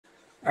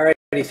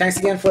Thanks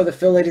again for the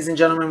fill, ladies and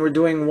gentlemen. We're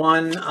doing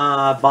one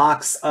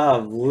box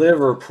of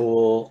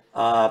Liverpool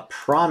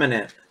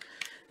Prominent.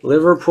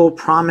 Liverpool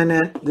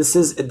Prominent. This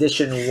is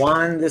edition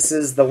 1. This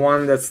is the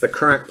one that's the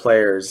current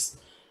players.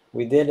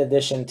 We did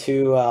edition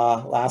 2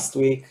 last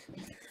week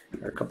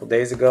or a couple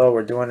days ago.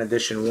 We're doing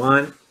edition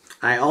 1.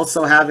 I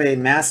also have a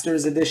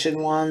Masters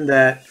edition 1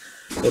 that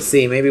we'll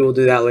see. Maybe we'll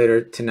do that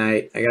later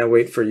tonight. I gotta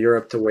wait for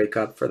Europe to wake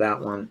up for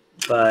that one.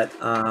 But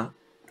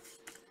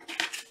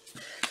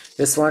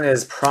this one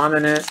is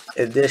Prominent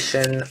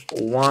Edition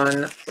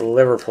 1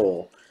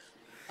 Liverpool.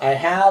 I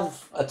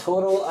have a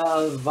total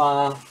of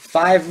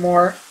 5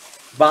 more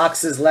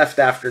boxes left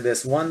after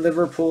this. 1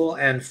 Liverpool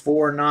and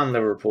 4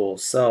 non-Liverpool.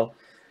 So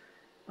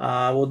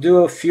we'll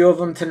do a few of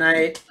them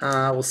tonight.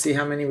 We'll see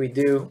how many we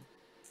do.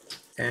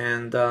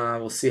 And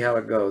we'll see how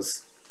it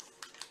goes.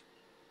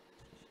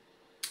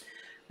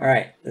 All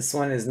right, this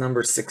one is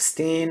number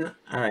 16.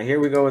 All right,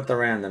 here we go with the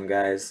random,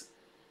 guys.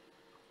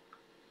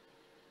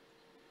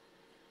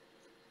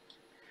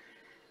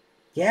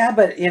 Yeah,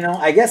 but, you know,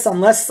 I guess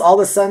unless all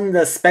of a sudden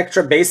the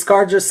Spectra base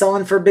cards are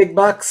selling for big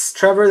bucks,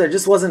 Trevor, there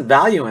just wasn't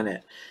value in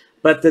it.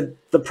 But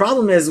the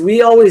problem is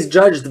we always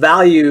judged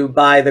value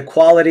by the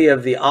quality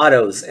of the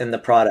autos in the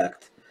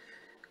product.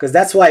 Because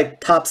that's why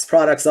Topps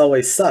products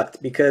always sucked,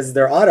 because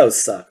their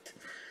autos sucked.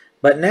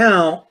 But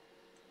now,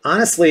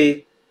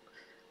 honestly,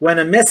 when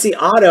a Messi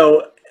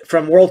auto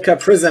from World Cup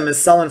Prism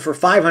is selling for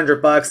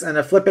 500 bucks and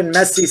a flippin'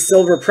 Messi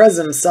Silver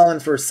Prism selling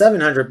for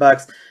 700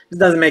 bucks, it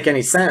doesn't make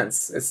any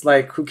sense. It's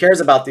like, who cares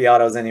about the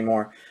autos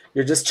anymore?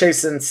 You're just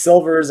chasing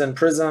silvers and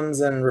prisms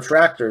and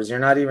refractors. You're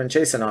not even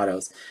chasing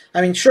autos.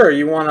 I mean, sure,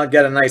 you want to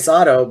get a nice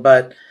auto,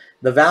 but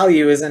the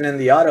value isn't in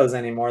the autos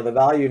anymore. The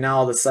value now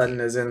all of a sudden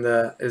is in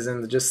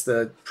just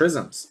the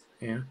prisms.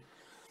 Yeah.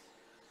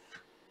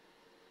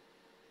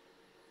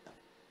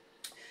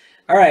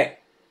 All right.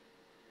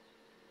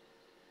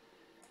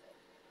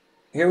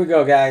 Here we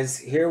go, guys.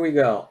 Here we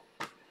go.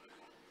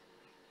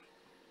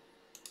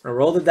 I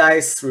roll the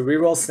dice. We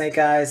re-roll snake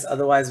eyes.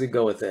 Otherwise, we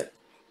go with it.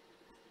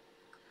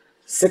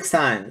 6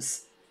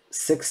 times.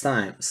 6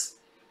 times.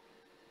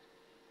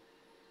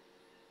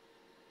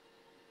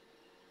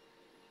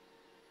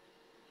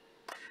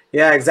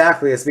 Yeah,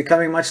 exactly. It's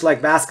becoming much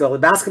like basketball.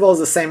 Basketball is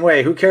the same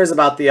way. Who cares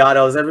about the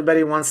autos?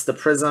 Everybody wants the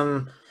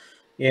prism,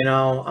 you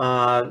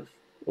know,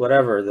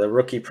 whatever, the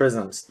rookie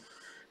prisms.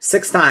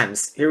 6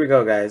 times. Here we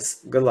go,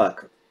 guys. Good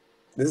luck.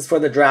 This is for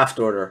the draft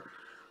order.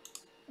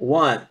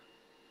 1,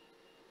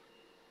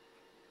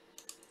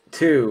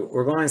 2.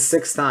 We're going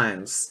 6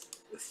 times.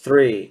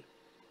 3,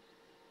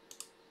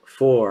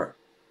 4,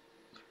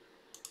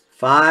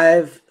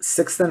 5.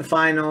 6th and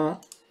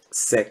final.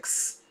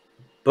 6.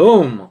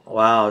 Boom.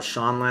 Wow,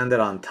 Sean landed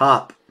on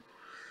top.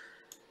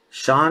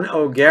 Sean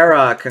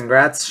O'Gara.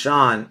 Congrats,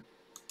 Sean,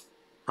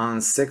 on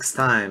 6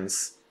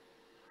 times.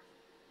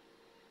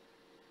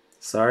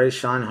 Sorry,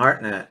 Sean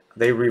Hartnett.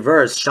 They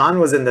reversed. Sean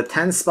was in the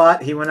 10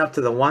 spot. He went up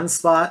to the 1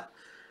 spot.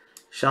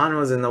 Sean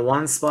was in the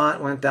 1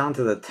 spot, went down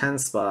to the 10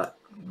 spot.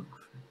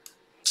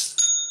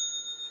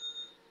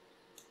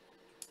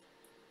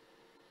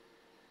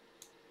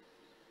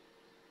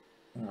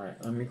 All right,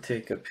 let me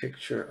take a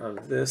picture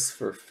of this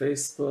for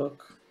Facebook.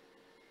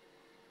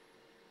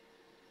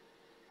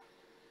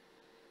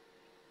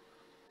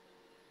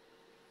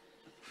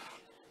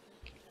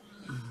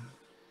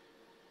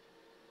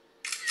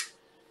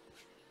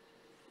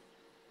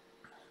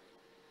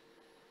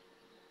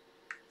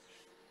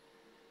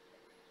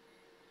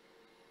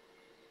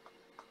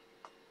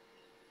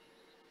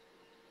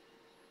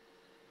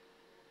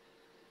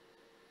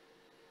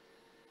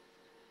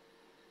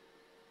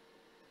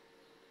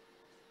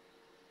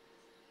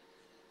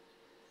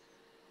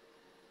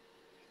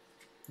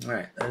 All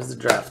right, there's the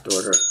draft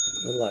order.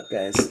 Good luck,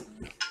 guys.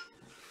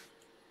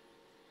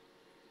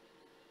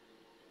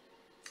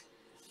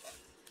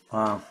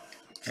 Wow.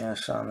 Yeah,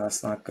 Sean,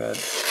 that's not good.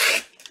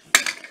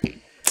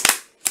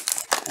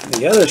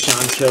 The other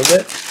Sean killed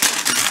it.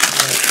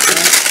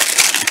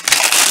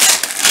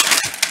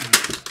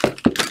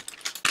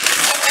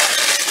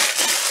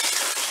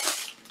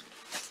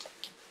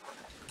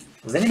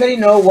 Does anybody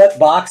know what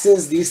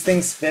boxes these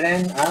things fit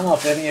in? I don't know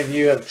if any of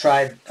you have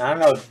tried. I don't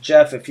know,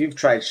 Jeff, if you've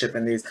tried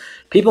shipping these.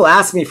 People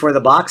ask me for the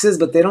boxes,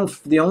 but they don't.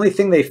 The only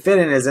thing they fit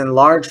in is in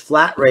large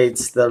flat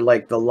rates. They're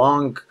like the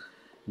long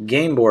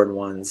game board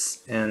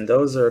ones, and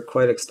those are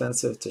quite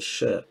expensive to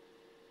ship,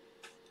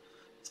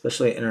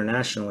 especially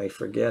internationally.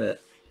 Forget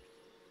it.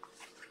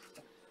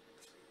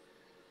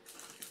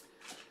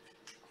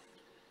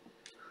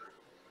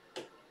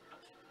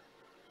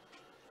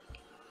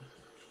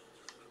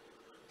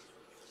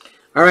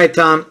 All right,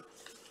 Tom.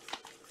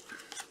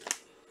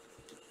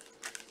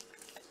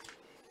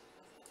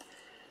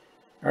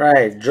 All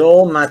right,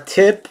 Joel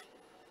Matip,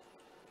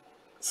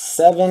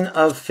 7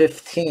 of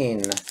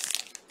 15.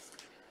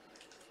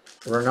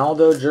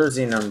 Ronaldo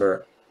jersey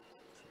number.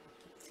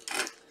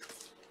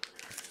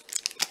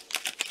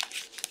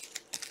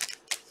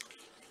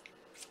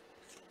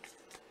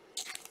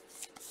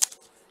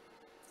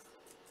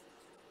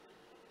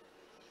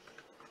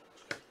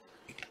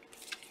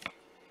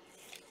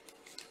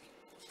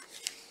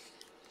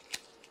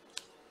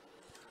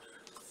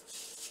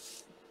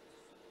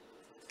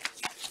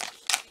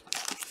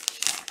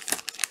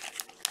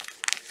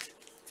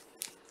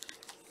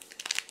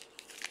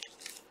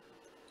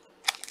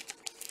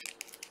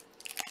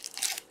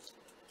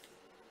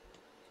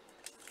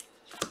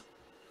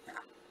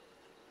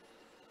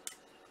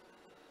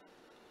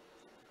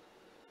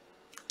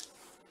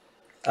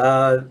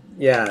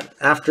 Yeah,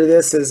 after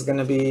this is going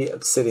to be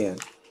Obsidian.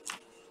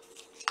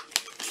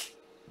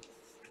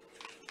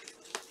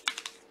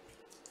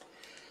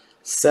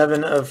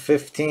 Seven of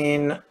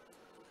 15,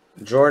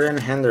 Jordan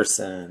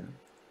Henderson.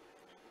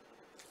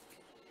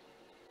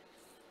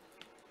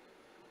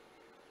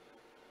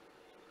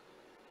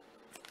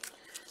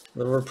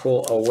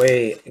 Liverpool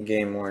away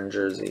game worn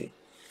jersey.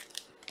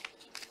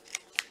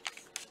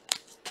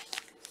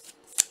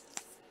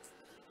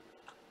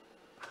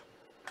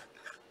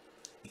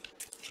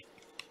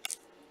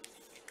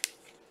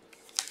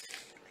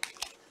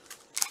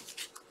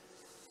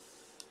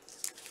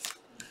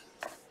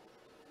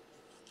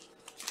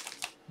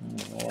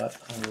 What?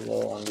 I'm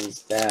low on these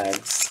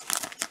bags.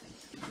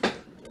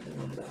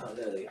 Oh,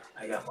 there they are.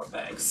 I got more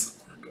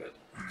bags. Good.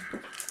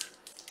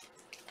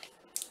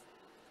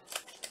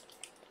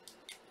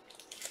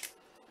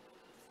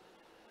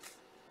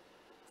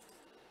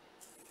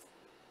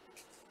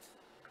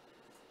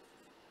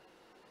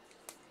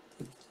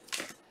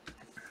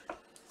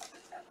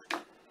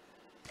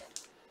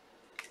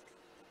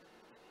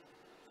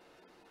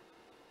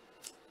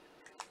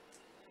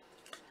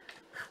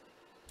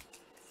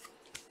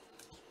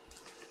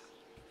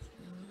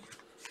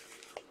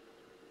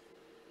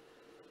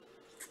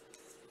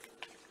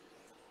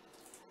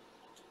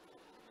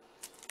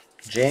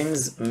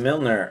 James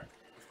Milner.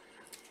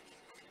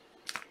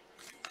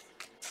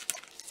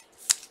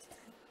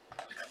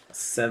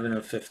 Seven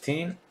of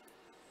 15.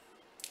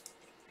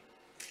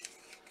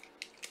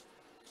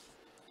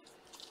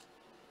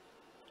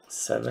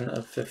 Seven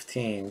of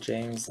 15,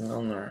 James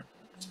Milner.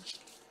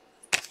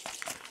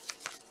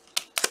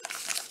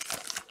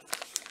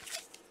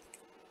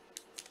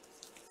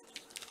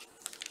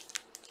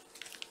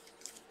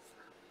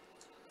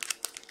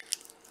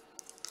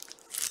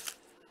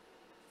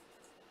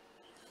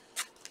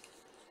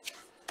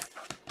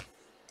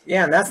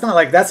 Yeah, and that's not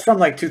like, that's from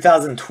like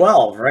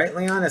 2012, right,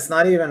 Leon? It's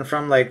not even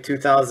from like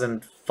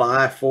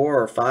 2005,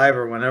 4 or 5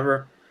 or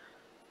whenever.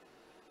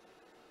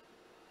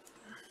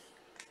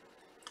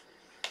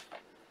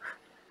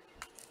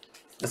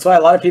 That's why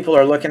a lot of people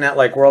are looking at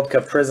like World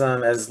Cup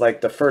Prism as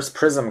like the first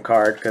Prism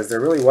card, because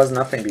there really was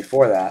nothing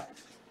before that.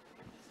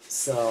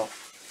 So,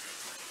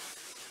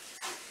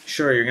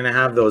 sure, you're going to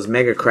have those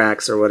mega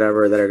cracks or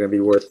whatever that are going to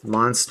be worth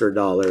monster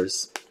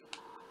dollars.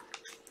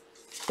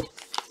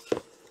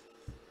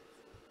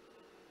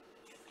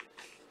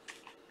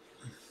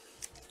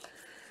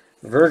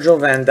 Virgil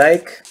van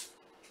Dijk.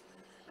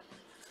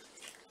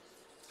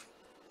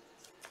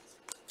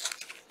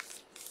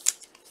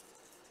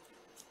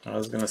 I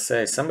was going to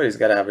say, somebody's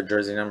got to have a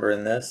jersey number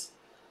in this.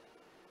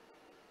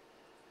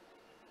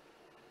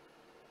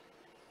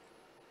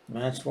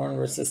 Match worn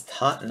versus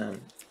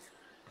Tottenham.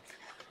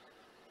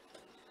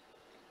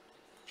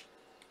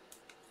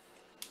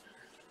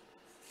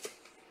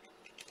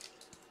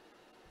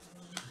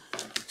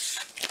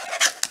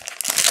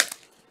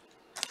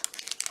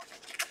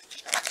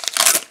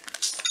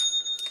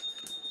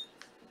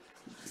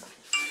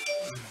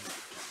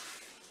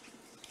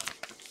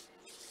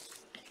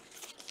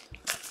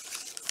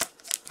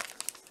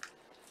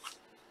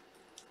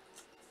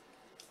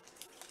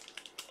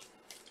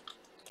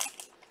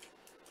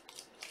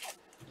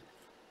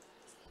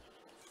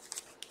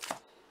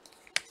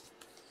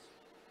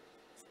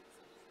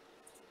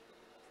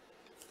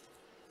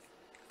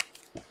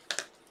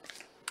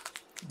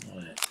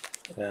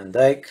 Van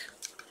Dijk.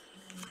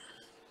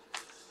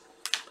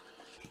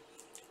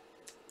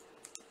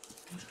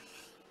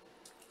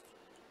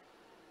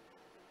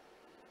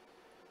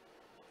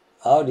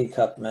 Audi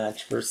Cup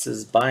match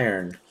versus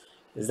Bayern.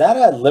 Is that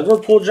a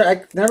Liverpool jersey?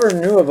 I never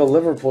knew of a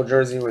Liverpool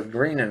jersey with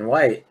green and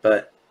white,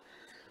 but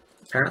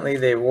apparently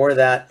they wore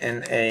that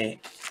in a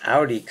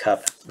Audi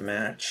Cup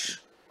match.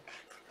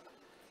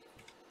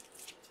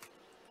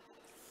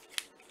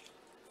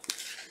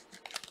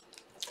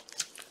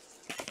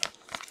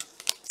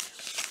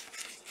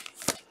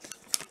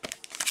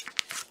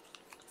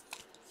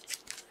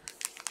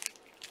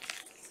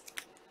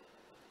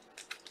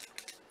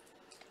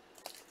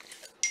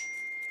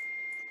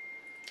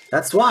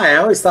 That's why I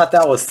always thought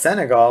that was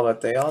Senegal, but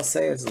they all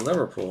say it's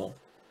Liverpool.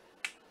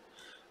 It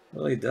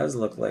really does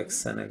look like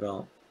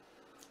Senegal.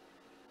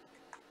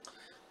 I'm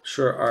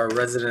sure our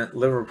resident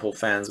Liverpool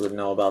fans would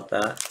know about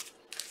that.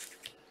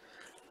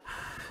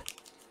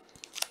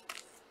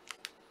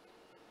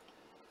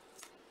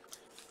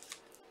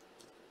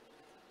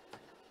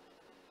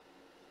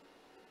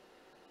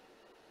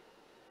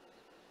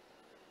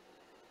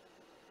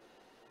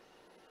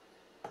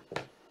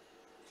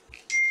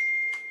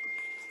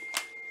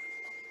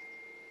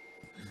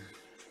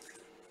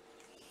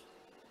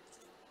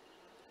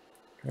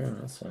 Yeah,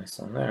 that's nice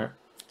on there.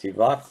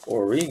 Divock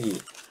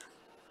Origi.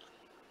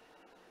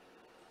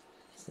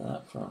 What's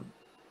that from?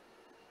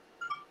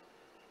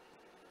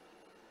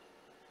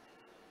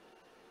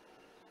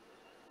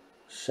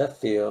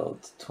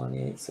 Sheffield,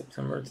 28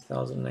 September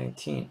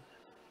 2019.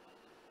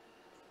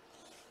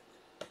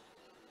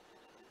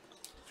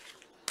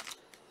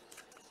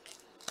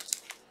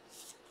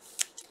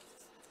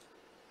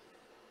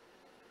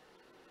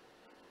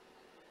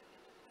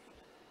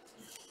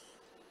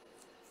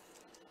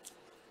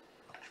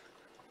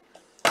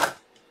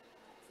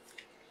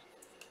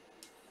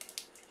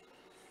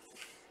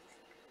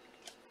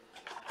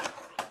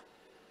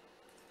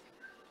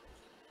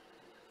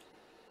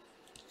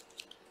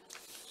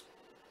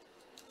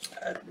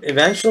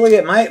 Eventually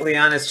it might,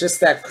 Leon. It's just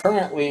that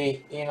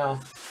currently,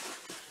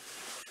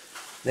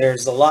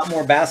 there's a lot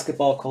more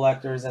basketball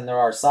collectors than there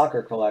are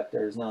soccer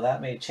collectors. Now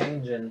that may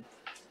change in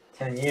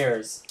 10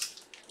 years.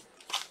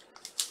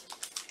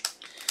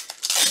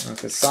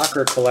 Because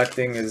soccer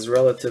collecting is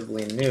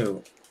relatively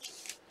new.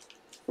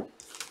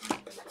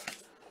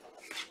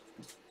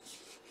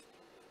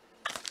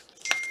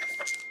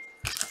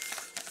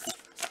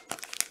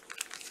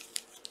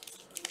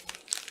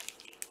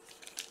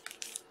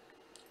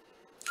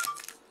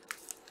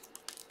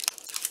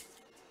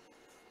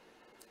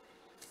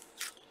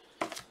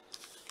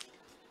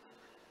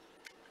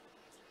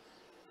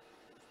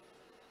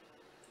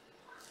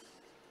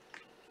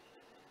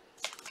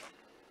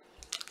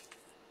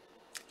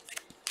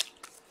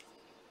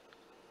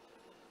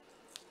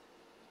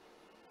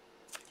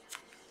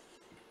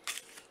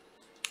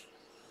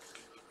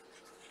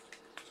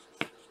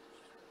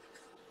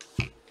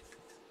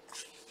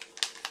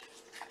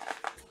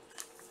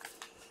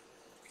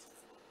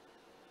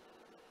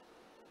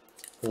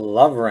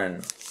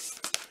 Lovren.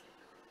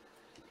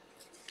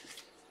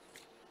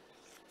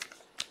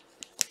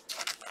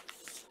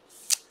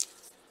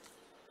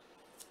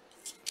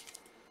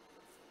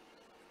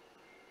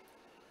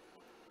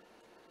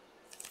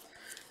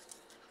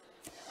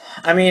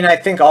 I mean, I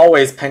think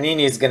always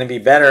Panini is going to be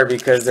better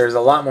because there's a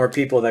lot more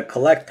people that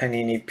collect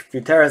Panini.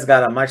 Futera's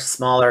got a much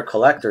smaller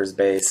collector's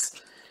base.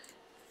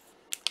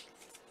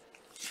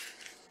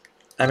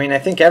 I mean, I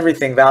think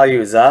everything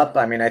values up.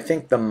 I mean, I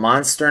think the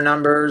monster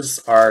numbers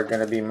are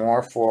going to be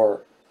more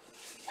for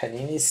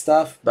Panini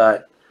stuff,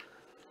 but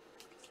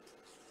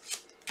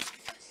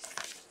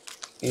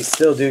you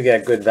still do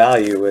get good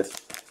value with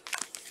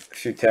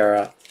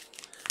Futera.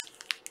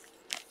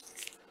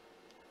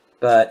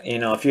 But,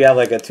 if you have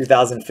like a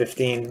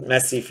 2015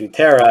 Messi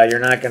Futera, you're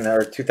not going to,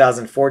 or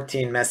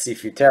 2014 Messi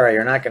Futera,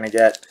 you're not going to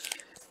get,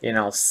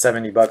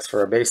 $70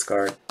 for a base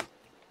card.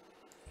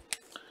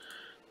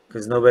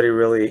 Because nobody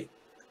really,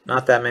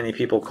 not that many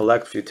people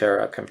collect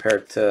Futera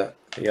compared to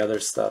the other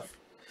stuff.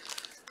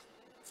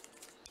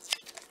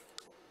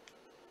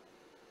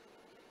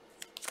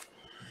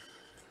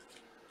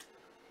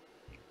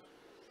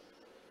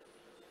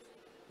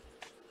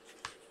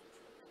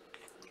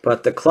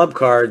 But the club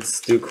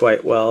cards do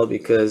quite well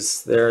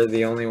because they're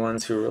the only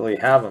ones who really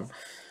have them.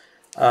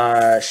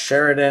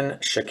 Sheridan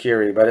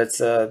Shaqiri, but it's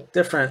a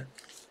different,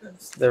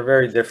 they're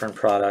very different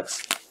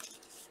products.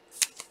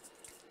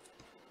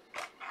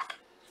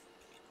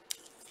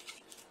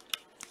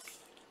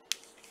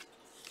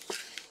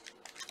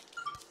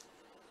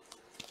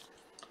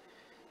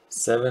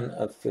 Seven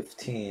of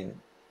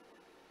 15.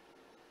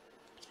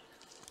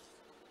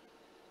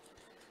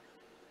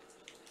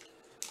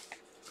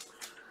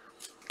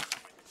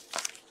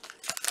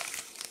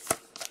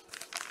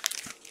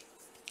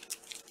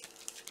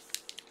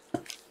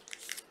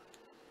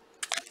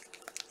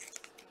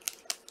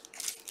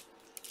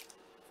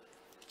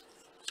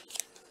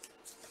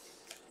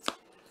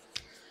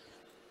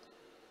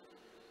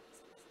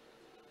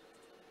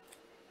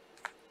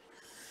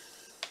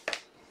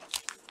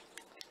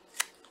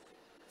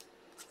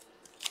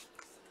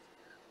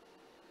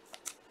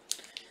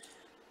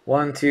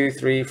 One, two,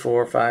 three,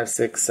 four, five,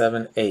 six,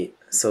 seven, 8.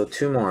 So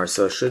 2 more.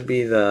 So it should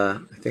be I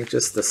think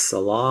just the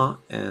Salah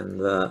and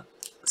the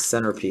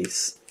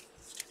centerpiece.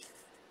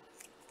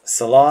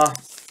 Salah.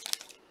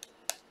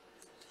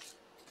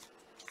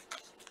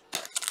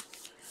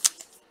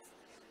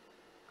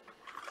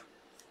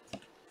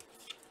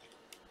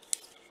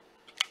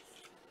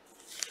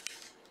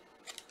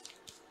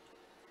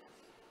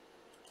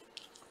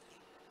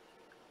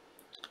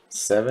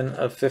 Seven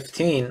of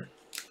 15.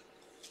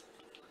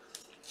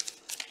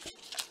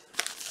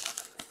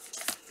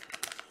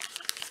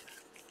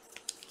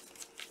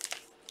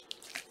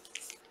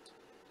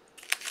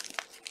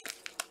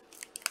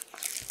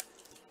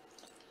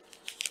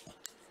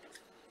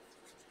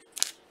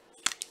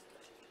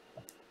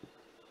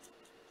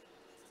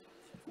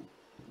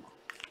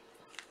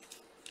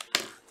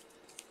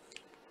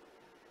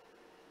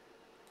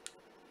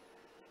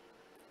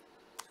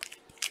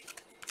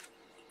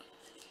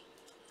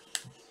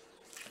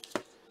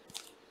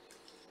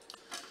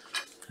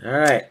 All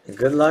right,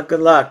 good luck, good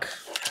luck.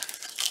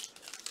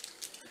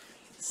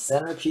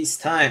 Centerpiece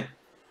time.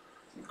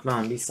 Come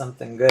on, be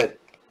something good.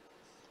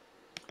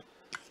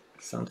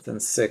 Something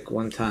sick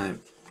one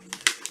time.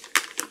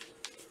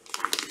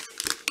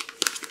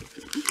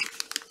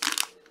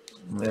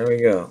 There we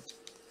go.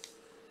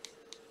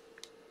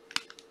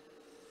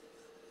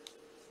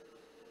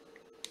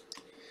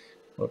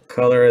 What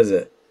color is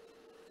it?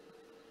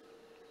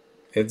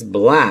 It's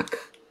black.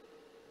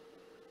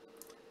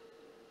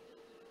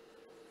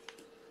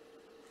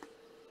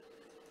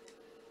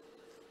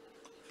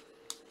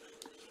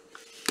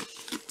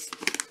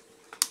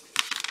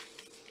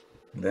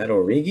 That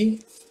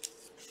Origi?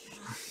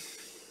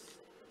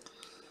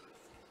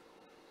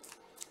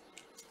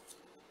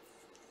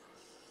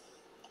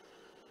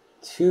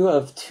 Two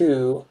of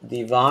 2,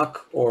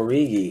 Divock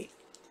Origi.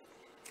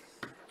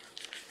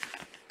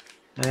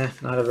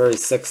 Not a very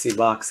sexy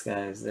box,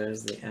 guys.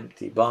 There's the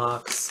empty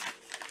box.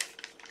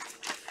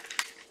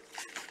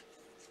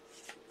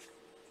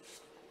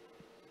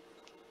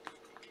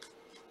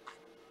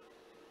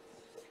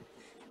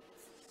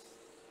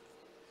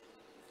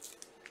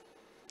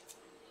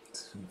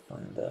 Let's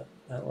find that.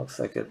 That looks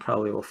like it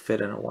probably will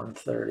fit in a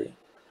 130.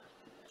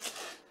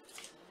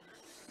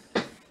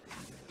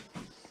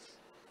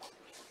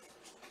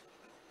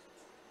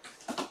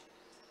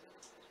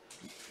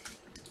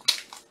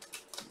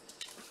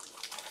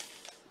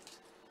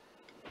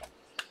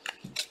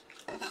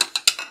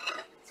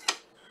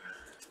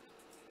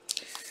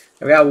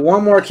 I've got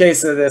one more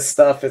case of this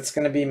stuff. It's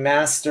going to be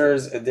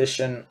Masters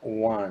Edition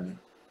 1.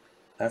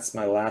 That's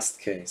my last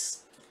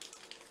case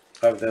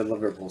of the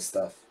Liverpool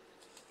stuff.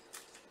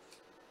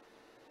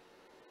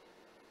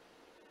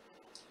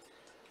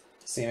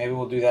 See, maybe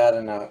we'll do that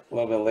in a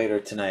little bit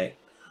later tonight.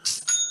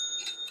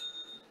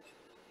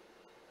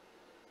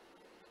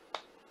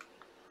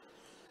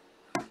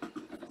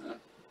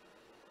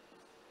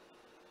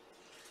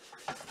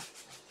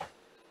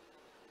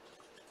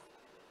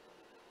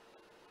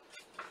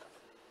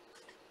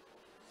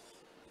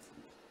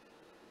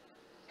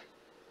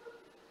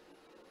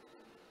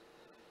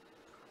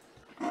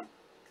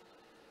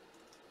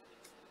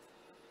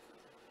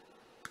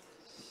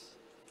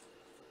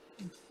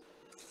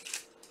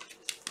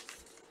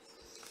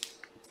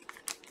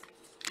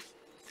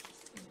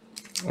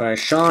 All right,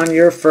 Sean,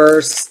 you're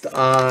first.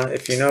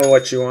 If you know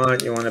what you want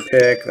to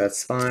pick,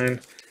 that's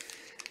fine.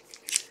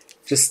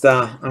 Just,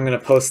 I'm going to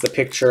post the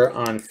picture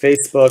on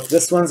Facebook.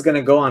 This one's going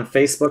to go on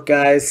Facebook,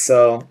 guys,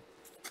 so,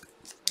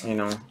 you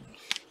know,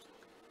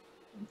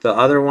 the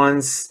other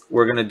ones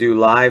we're going to do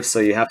live, so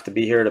you have to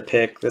be here to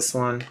pick. This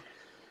one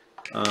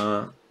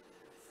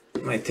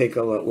might take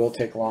a little, will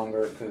take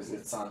longer because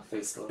it's on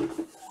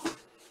Facebook.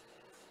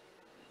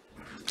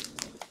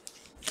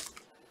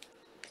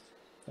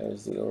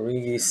 There's the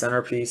Origi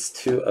centerpiece,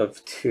 2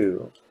 of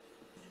 2.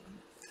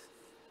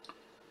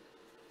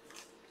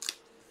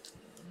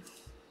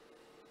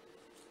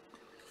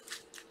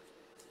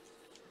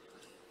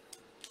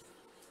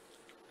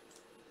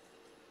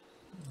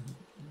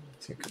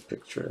 Take a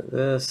picture of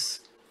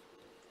this.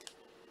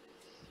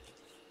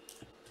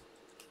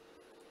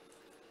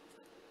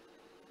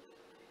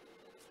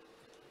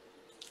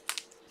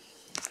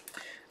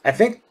 I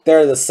think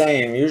they're the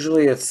same.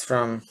 Usually it's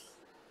from...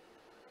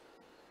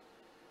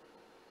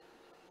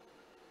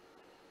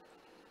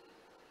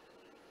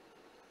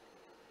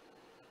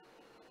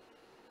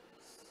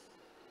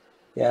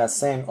 Yeah,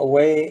 same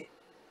away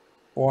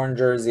worn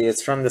jersey.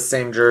 It's from the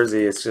same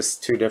jersey. It's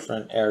just 2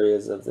 different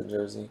areas of the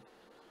jersey.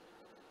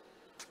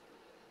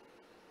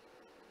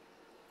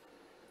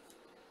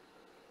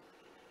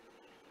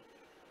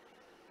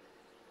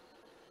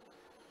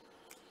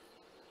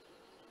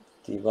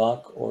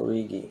 Divock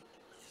Origi.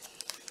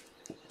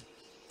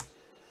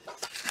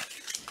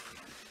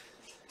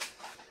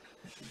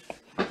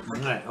 All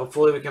right,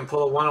 hopefully we can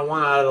pull a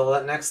 1-on-1 out of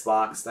the next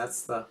box.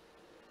 That's the...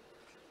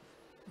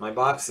 My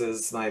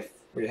boxes,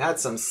 we had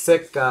some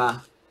sick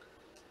Mbappe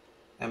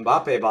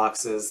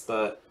boxes,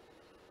 but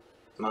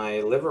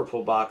my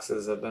Liverpool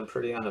boxes have been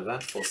pretty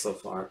uneventful so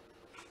far.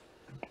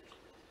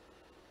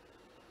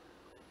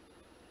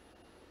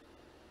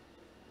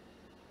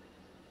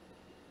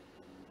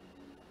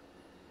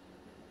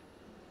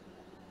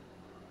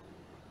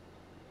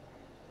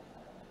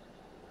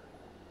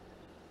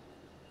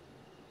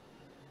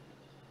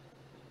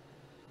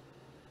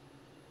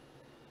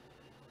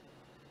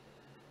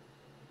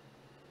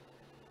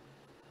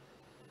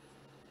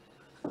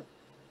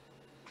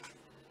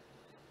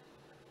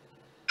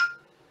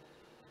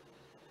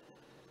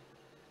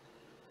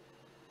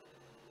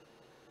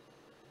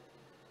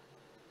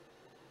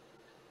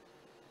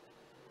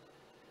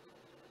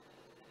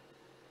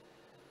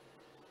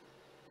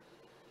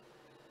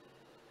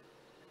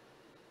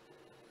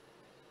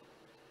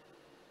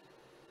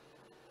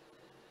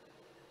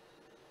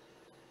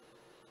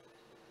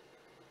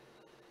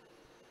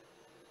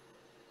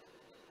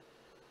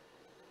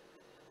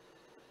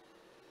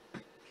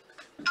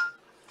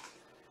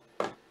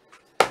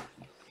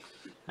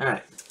 All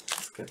right,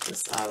 let's get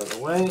this out of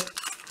the way.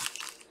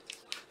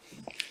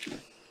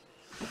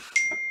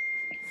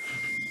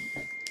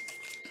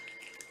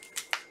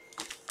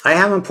 I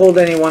haven't pulled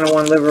any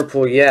 1-on-1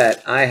 Liverpool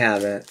yet. I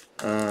haven't.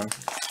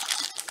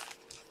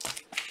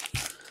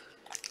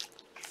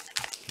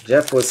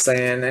 Jeff was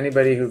saying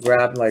anybody who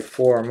grabbed like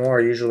 4 or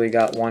more usually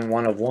got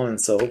 1 of 1,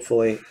 so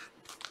hopefully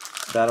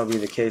that'll be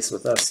the case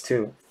with us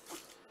too.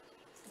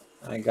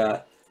 I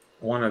got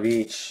 1 of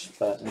each,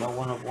 but no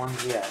 1 of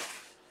 1s yet.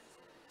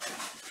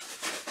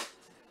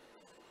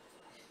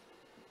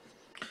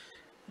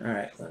 All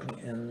right, let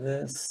me end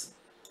this.